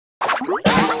Hey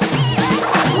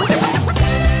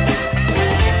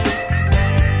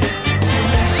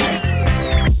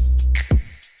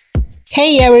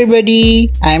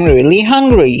everybody, I'm really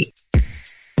hungry.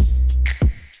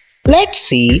 Let's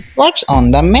see what's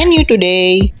on the menu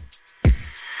today.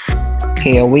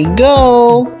 Here we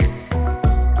go.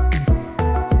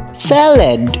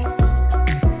 Salad,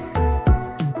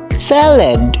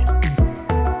 salad,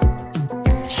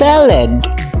 salad.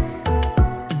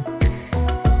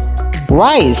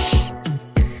 Rice,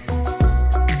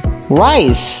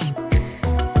 rice,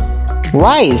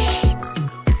 rice.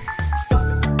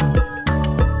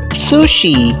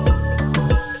 Sushi,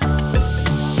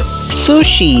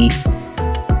 sushi,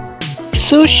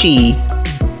 sushi.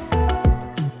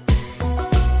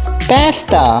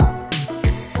 Pasta,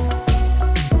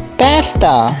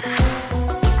 pasta,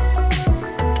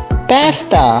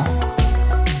 pasta.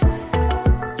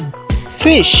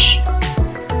 Fish,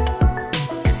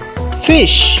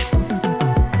 fish,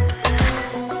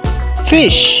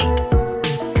 fish.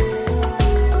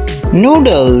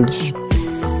 Noodles,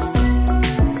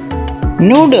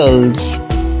 noodles,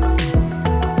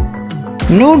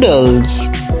 noodles.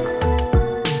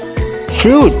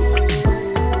 Fruit,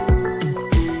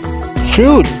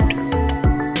 fruit,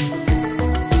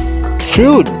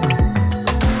 fruit.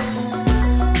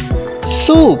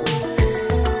 Soup,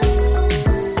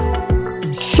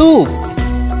 soup,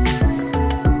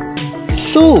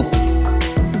 soup.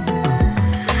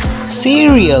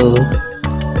 Cereal,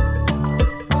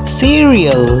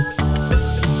 cereal,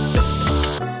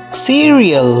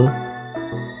 cereal.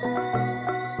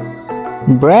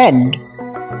 Bread,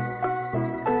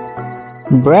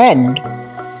 bread,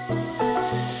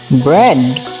 bread.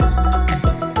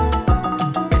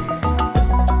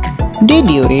 Did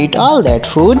you eat all that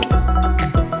food?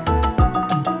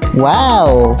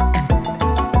 Wow!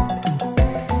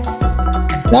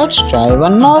 Let's try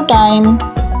one more time.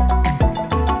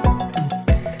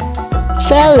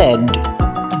 Salad,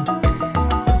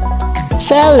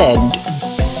 salad,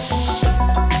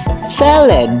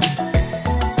 salad.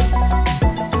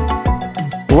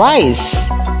 Rice,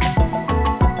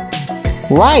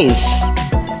 rice,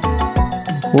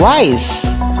 rice.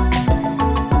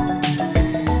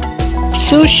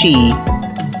 Sushi,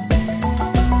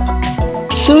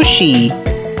 sushi,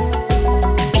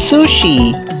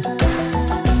 sushi.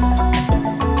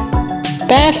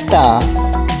 Pasta,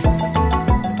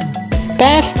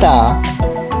 pasta,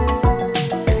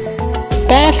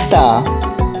 pasta.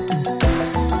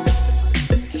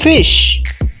 Fish,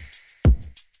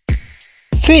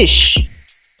 fish,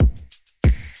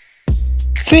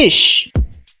 fish.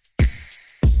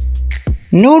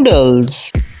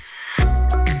 Noodles,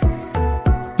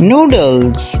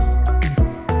 noodles,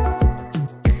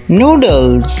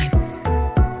 noodles.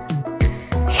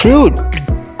 Fruit,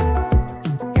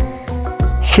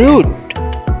 fruit,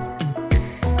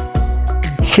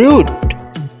 fruit.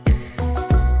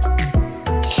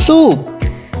 Soup,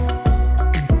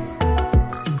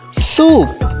 soup,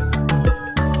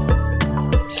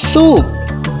 soup.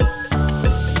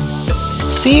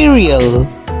 Cereal,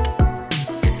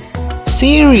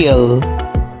 cereal,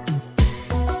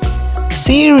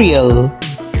 cereal.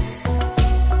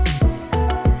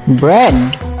 Bread,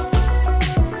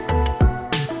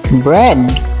 bread,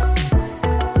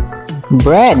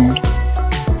 bread.